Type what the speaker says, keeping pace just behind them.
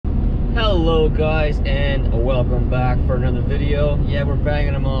Hello guys, and welcome back for another video. Yeah, we're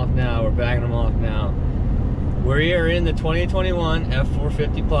banging them off now. We're here in the 2021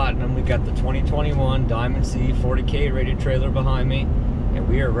 F450 Platinum. We got the 2021 Diamond C 40K rated trailer behind me, and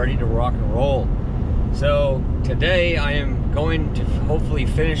we are ready to rock and roll. So today I am going to hopefully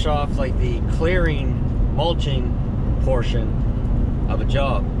finish off like the clearing, mulching portion of a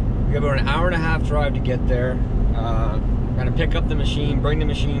job. We have about an hour and a half drive to get there. I'm gonna pick up the machine, bring the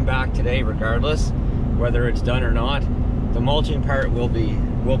machine back today regardless, whether it's done or not. The mulching part will be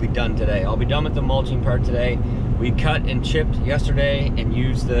done today. I'll be done with the mulching part today. We cut and chipped yesterday and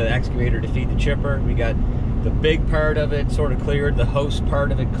used the excavator to feed the chipper. We got the big part of it sort of cleared, the host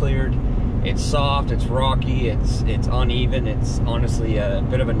part of it cleared. It's soft, it's rocky, it's uneven. It's honestly a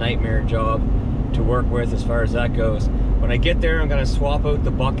bit of a nightmare job to work with as far as that goes. When I get there, I'm gonna swap out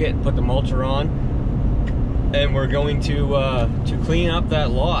the bucket and put the mulcher on, and we're going to clean up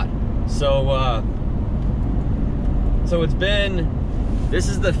that lot. So this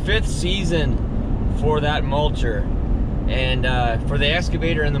is the 5th season for that mulcher, and for the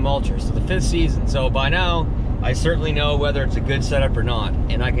excavator and the mulcher. So the 5th season. So by now, I certainly know whether it's a good setup or not,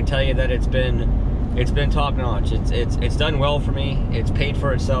 and I can tell you that it's been top notch. It's done well for me. It's paid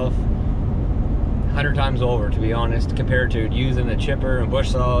for itself 100 times over, to be honest, compared to using a chipper and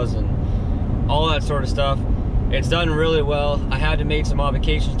bush saws and all that sort of stuff. It's done really well. I had to make some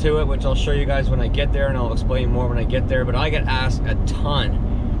modifications to it, which I'll show you guys when I get there, and I'll explain more when I get there. But I get asked a ton.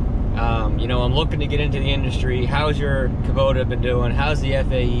 You know, I'm looking to get into the industry. How's your Kubota been doing? How's the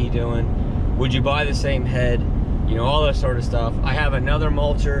FAE doing? Would you buy the same head? You know, all that sort of stuff. I have another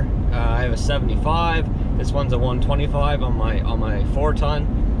mulcher. I have a 75. This one's a 125 on my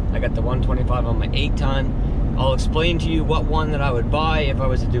 4-ton. I got the 125 on my 8-ton. I'll explain to you what one that I would buy if I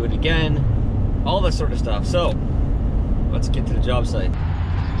was to do it again. All that sort of stuff. So let's get to the job site.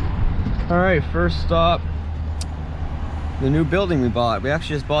 All right, first stop, the new building we bought. We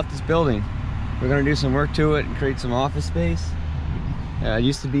actually just bought this building. We're gonna do some work to it and create some office space. It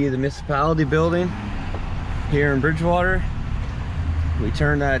used to be the municipality building here in Bridgewater. We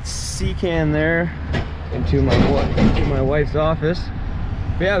turned that C-can there into my wife's office.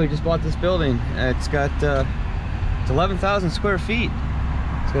 But yeah, we just bought this building. It's got it's 11,000 square feet.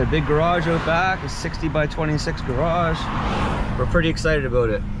 It's got a big garage out back, a 60 by 26 garage. We're pretty excited about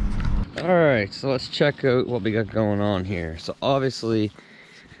it. All right, so let's check out what we got going on here. So obviously,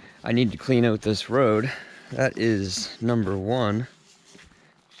 I need to clean out this road. That is number one.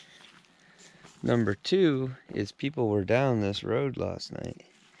 Number two is people were down this road last night.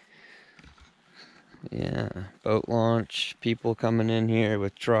 Yeah, boat launch, people coming in here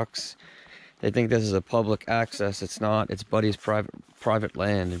with trucks. They think this is a public access. It's not. It's Buddy's private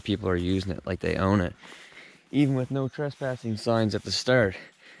land, and people are using it like they own it, even with no trespassing signs at the start.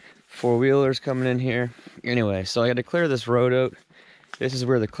 4-wheelers coming in here. Anyway, so I got to clear this road out. This is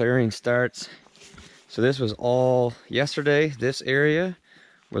where the clearing starts. So this was all yesterday. This area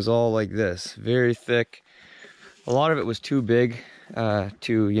was all like this, very thick. A lot of it was too big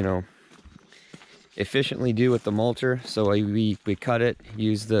to, you know, efficiently do with the mulcher. So we cut it,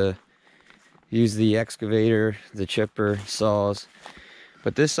 use the excavator, the chipper, saws.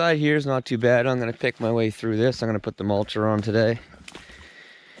 But this side here is not too bad. I'm gonna pick my way through this. I'm gonna put the mulcher on today,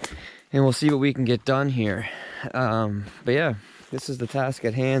 and we'll see what we can get done here. But yeah, this is the task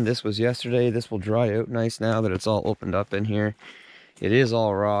at hand. This was yesterday. This will dry out nice now that it's all opened up in here. It is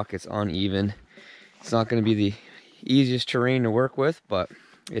all rock, it's uneven. It's not gonna be the easiest terrain to work with, but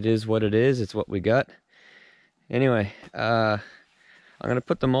it is what it is. It's what we got. Anyway, I'm gonna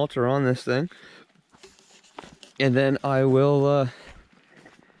put the mulcher on this thing, and then I will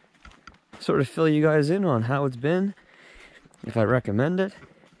sort of fill you guys in on how it's been, if I recommend it,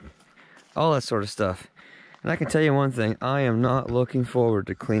 all that sort of stuff. And I can tell you one thing, I am not looking forward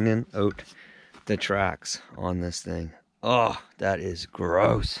to cleaning out the tracks on this thing. Oh, that is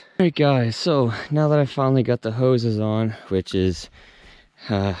gross. Alright guys, so now that I finally got the hoses on, which is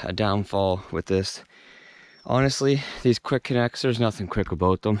a downfall with this. Honestly, these quick connects, there's nothing quick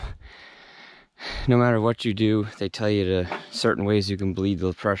about them. No matter what you do, they tell you to certain ways you can bleed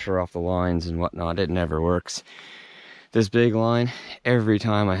the pressure off the lines and whatnot. It never works. This big line, every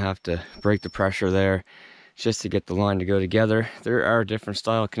time I have to break the pressure there just to get the line to go together. There are different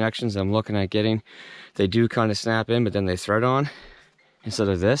style connections I'm looking at getting. They do kind of snap in, but then they thread on instead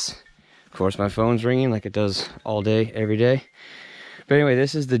of this. Of course, my phone's ringing like it does all day, every day. But anyway,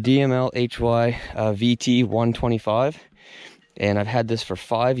 this is the DML-HY VT125, and I've had this for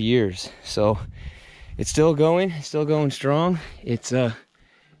 5 years, so it's still going strong. It's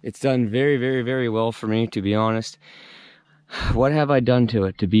done very, very, very well for me, to be honest. What have I done to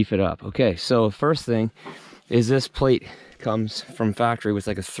it to beef it up? Okay, so first thing is this plate comes from factory with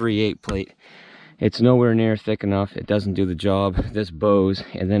like a 3/8 plate. It's nowhere near thick enough. It doesn't do the job. This bows,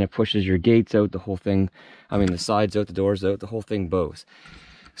 and then it pushes your gates out, the whole thing. I mean, the sides out, the doors out, the whole thing bows.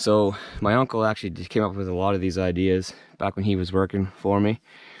 So my uncle actually came up with a lot of these ideas back when he was working for me.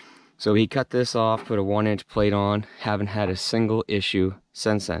 So he cut this off, put a 1-inch plate on, haven't had a single issue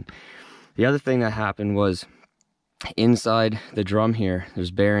since then. The other thing that happened was inside the drum here,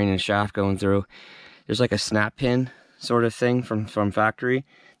 there's bearing and shaft going through. There's like a snap pin sort of thing from factory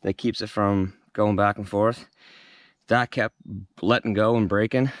that keeps it from going back and forth. That kept letting go and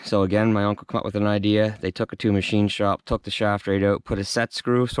breaking. So again, my uncle came up with an idea. They took it to a machine shop, took the shaft right out, put a set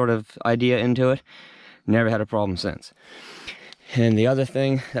screw sort of idea into it. Never had a problem since. And the other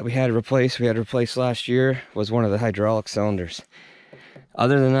thing that we had to replace last year was one of the hydraulic cylinders.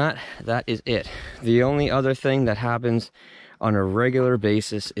 Other than that, that is it. The only other thing that happens on a regular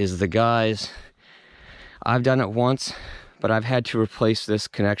basis is the guys. I've done it once, but I've had to replace this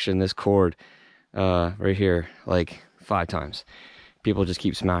connection, this cord right here, like 5 times. People just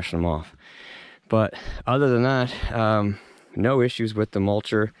keep smashing them off. But other than that, no issues with the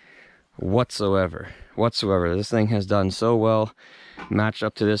mulcher whatsoever. This thing has done so well, matched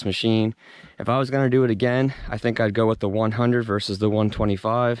up to this machine. If I was going to do it again, I think I'd go with the 100 versus the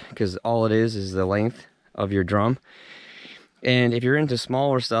 125, because all it is the length of your drum. And if you're into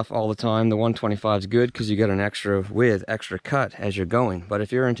smaller stuff all the time, the 125 is good because you get an extra width, extra cut as you're going. But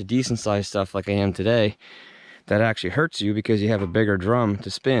if you're into decent sized stuff like I am today, that actually hurts you because you have a bigger drum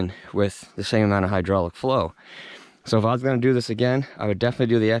to spin with the same amount of hydraulic flow. So if I was going to do this again, I would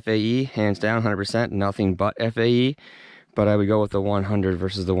definitely do the FAE, hands down, 100%, nothing but FAE. But I would go with the 100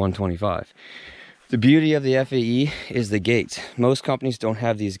 versus the 125. The beauty of the FAE is the gates. Most companies don't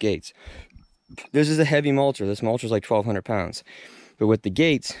have these gates. This is a heavy mulcher. This mulcher is like 1,200 pounds. But with the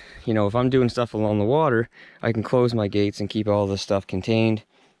gates, you know, if I'm doing stuff along the water, I can close my gates and keep all this stuff contained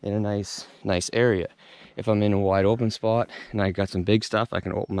in a nice area. If I'm in a wide open spot and I got some big stuff, I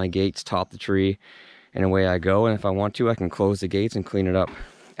can open my gates, top the tree, and away I go. And if I want to, I can close the gates and clean it up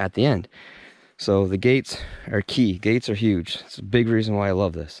at the end. So the gates are key. Gates are huge. It's a big reason why I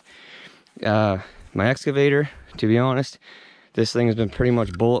love this. My excavator, to be honest, this thing has been pretty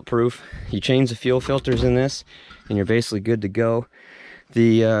much bulletproof. You change the fuel filters in this and you're basically good to go.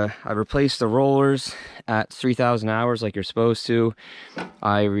 I replaced the rollers at 3,000 hours like you're supposed to.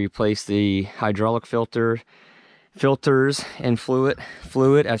 I replaced the hydraulic filters and fluid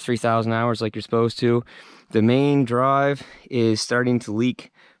at 3,000 hours like you're supposed to. The main drive is starting to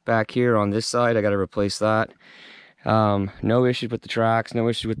leak back here on this side. I got to replace that. No issues with the tracks, no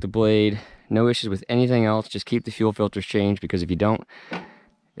issues with the blade, no issues with anything else. Just keep the fuel filters changed, because if you don't,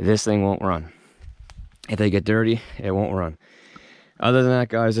 this thing won't run. If they get dirty, it won't run. Other than that,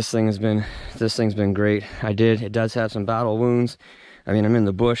 guys, this thing's been great. It does have some battle wounds. I mean, I'm in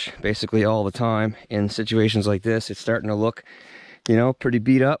the bush basically all the time. In situations like this, it's starting to look, you know, pretty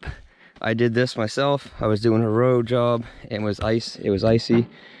beat up. I did this myself. I was doing a road job. It was icy,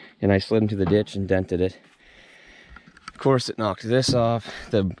 and I slid into the ditch and dented it. Of course, it knocked this off.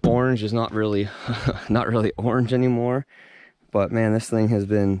 The orange is not really orange anymore. But man, this thing's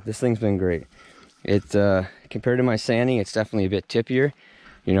been great. It's compared to my Sani, it's definitely a bit tippier,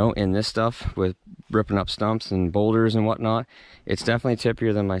 you know, in this stuff with ripping up stumps and boulders and whatnot. It's definitely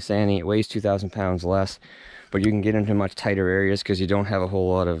tippier than my Sani. It weighs 2,000 pounds less, but you can get into much tighter areas because you don't have a whole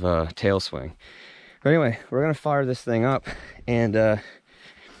lot of tail swing. But anyway, we're gonna fire this thing up and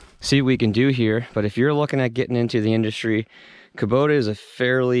see what we can do here. But if you're looking at getting into the industry, Kubota is a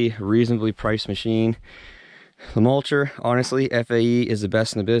fairly reasonably priced machine. The mulcher, honestly, FAE is the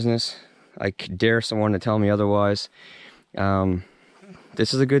best in the business. I dare someone to tell me otherwise.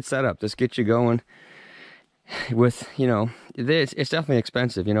 This is a good setup. This gets you going with, you know, it's definitely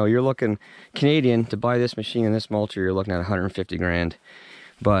expensive. You know, you're looking Canadian to buy this machine and this mulcher, you're looking at 150 grand.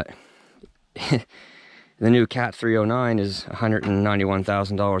 But the new KX-080-4 is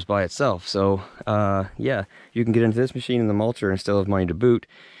 $191,000 by itself. So yeah, you can get into this machine and the mulcher and still have money to boot.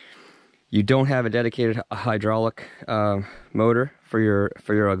 You don't have a dedicated hydraulic motor for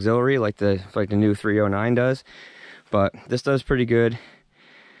your auxiliary like the new 309 does, but this does pretty good.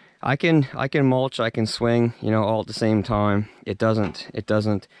 I can mulch, I can swing, you know, all at the same time. It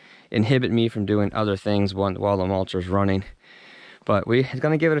doesn't inhibit me from doing other things while the mulcher's running. But we're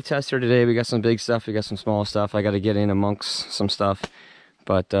gonna give it a test here today. We got some big stuff, we got some small stuff. I got to get in amongst some stuff,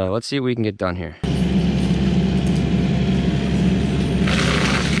 but let's see what we can get done here.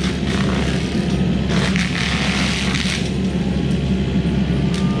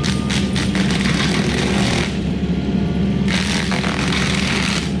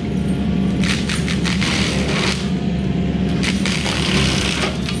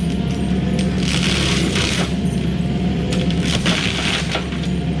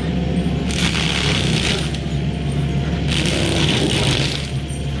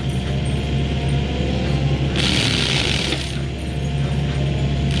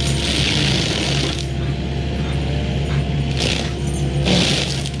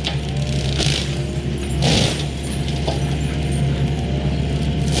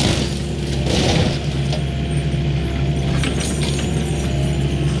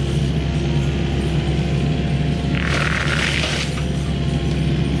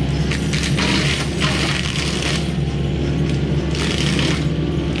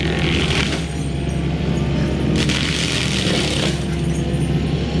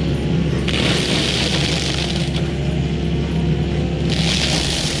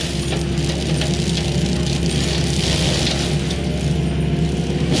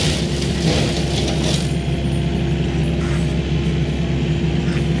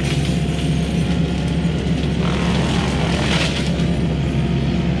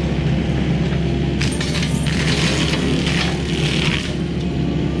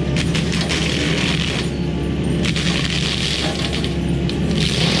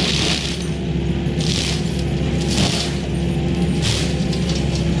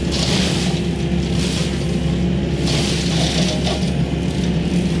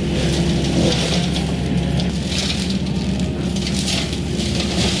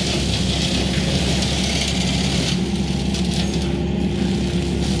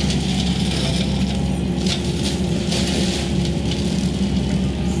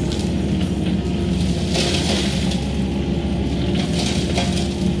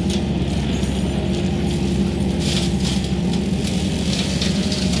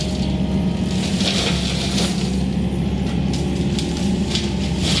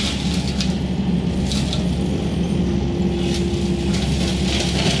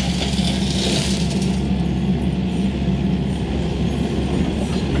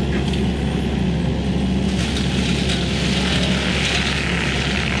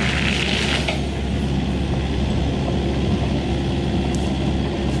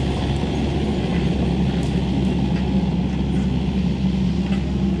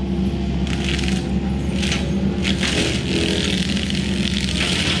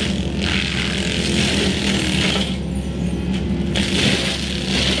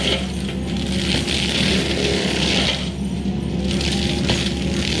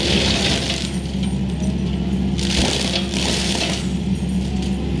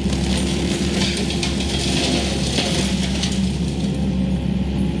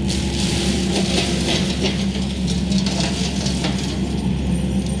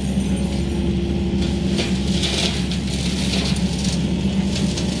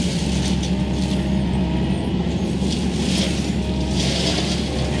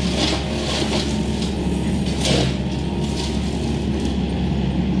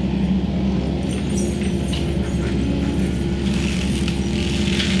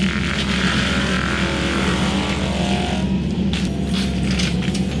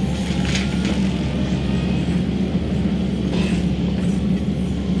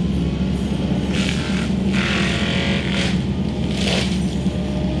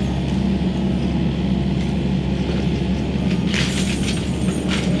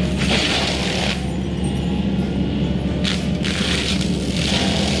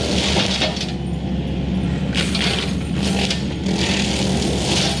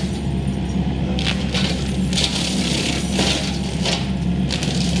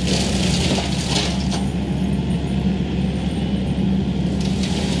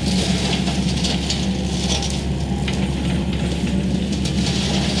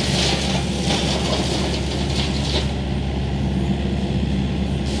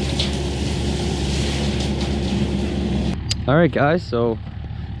 All right, guys, so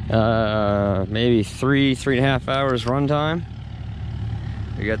maybe 3.5 hours run time.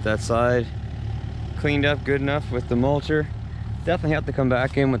 We got that side cleaned up good enough with the mulcher. Definitely have to come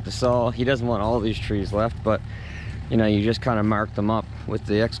back in with the saw. He doesn't want all these trees left, but you know, you just kind of mark them up with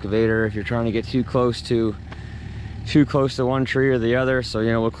the excavator if you're trying to get too close to one tree or the other. So,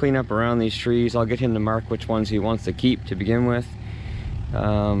 you know, we'll clean up around these trees. I'll get him to mark which ones he wants to keep to begin with.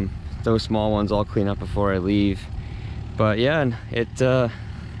 Those small ones I'll clean up before I leave. But yeah,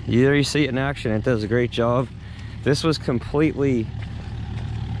 you see it in action. It does a great job. This was completely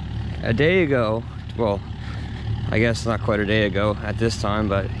a day ago. Well, I guess not quite a day ago at this time,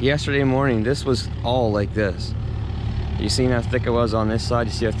 but yesterday morning this was all like this. You seen how thick it was on this side?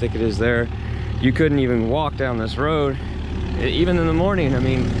 You see how thick it is there? You couldn't even walk down this road even in the morning. I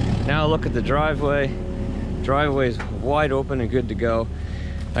mean, now look at the driveway. Driveway's wide open and good to go.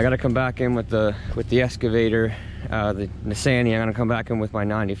 I gotta come back in with the excavator, the Nissan. I'm gonna come back in with my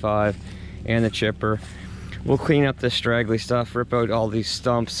 95 and the chipper. We'll clean up this straggly stuff, rip out all these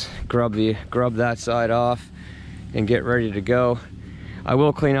stumps, grub that side off, and get ready to go. I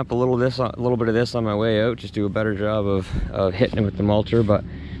will clean up a little bit of this on my way out, just do a better job of hitting it with the mulcher, but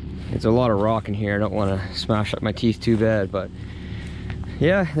it's a lot of rock in here. I don't want to smash up my teeth too bad, but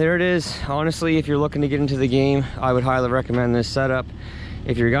yeah, there it is. Honestly, if you're looking to get into the game, I would highly recommend this setup.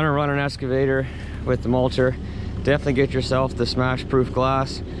 If you're gonna run an excavator with the mulcher, definitely get yourself the smash proof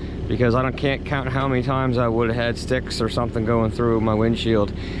glass, because I can't count how many times I would have had sticks or something going through my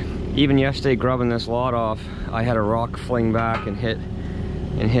windshield. Even yesterday, grubbing this lot off, I had a rock fling back and hit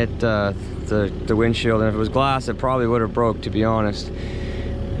the windshield, and if it was glass it probably would have broke, to be honest.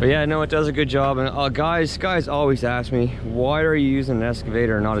 But yeah, no, it does a good job. And guys always ask me, why are you using an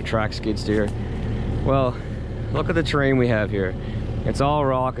excavator and not a track skid steer? Well, look at the terrain we have here. It's all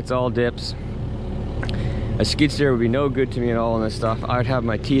rock, it's all dips. A skid steer would be no good to me at all on this stuff. I'd have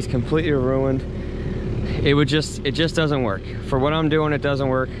my teeth completely ruined. It just doesn't work. For what I'm doing, it doesn't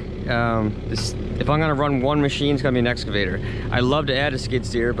work. If I'm gonna run one machine, it's gonna be an excavator. I'd love to add a skid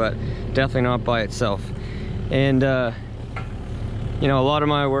steer, but definitely not by itself. And you know, a lot of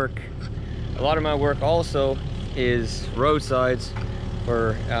my work also is roadsides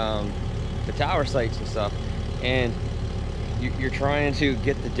for the tower sites and stuff. And you're trying to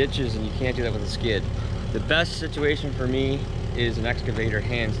get the ditches, and you can't do that with a skid. The best situation for me is an excavator,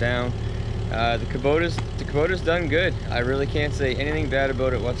 hands down. The Kubota's done good. I really can't say anything bad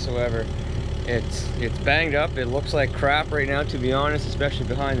about it whatsoever. It's banged up. It looks like crap right now, to be honest, especially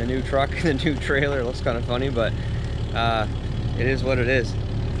behind the new truck and the new trailer. It looks kind of funny, but it is what it is.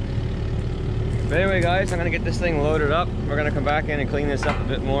 But anyway, guys, I'm gonna get this thing loaded up. We're gonna come back in and clean this up a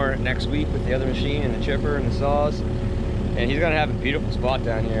bit more next week with the other machine and the chipper and the saws. And he's gonna have a beautiful spot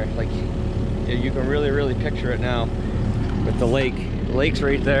down here. Like, you can really picture it now with the lake. The lake's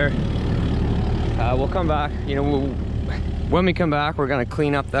right there. We'll come back, you know, when we come back, we're gonna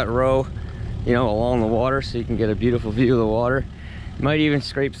clean up that row, you know, along the water, so you can get a beautiful view of the water. Might even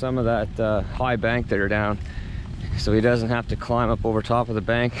scrape some of that high bank that are down, so he doesn't have to climb up over top of the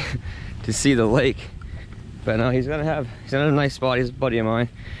bank to see the lake. But no, he's in a nice spot. He's a buddy of mine.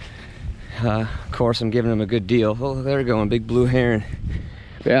 Of course, I'm giving him a good deal. Oh, they're going, big blue heron.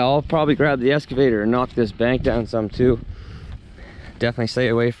 Yeah, I'll probably grab the excavator and knock this bank down some too. Definitely stay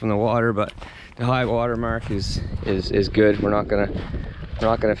away from the water, but the high water mark is good. We're not gonna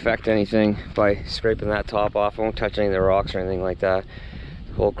affect anything by scraping that top off. I won't touch any of the rocks or anything like that.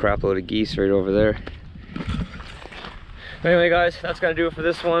 Whole crap load of geese right over there. But anyway, guys, that's gonna do it for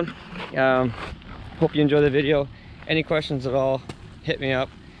this one. Hope you enjoy the video. Any questions at all, hit me up.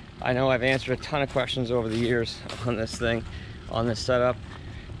 I know I've answered a ton of questions over the years on this thing, on this setup.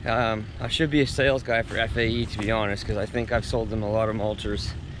 I should be a sales guy for FAE, to be honest, because I think I've sold them a lot of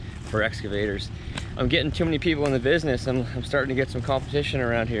mulchers for excavators. I'm getting too many people in the business, and I'm starting to get some competition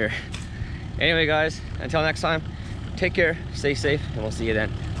around here. Anyway, guys, until next time, take care, stay safe, and we'll see you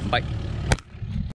then. Bye.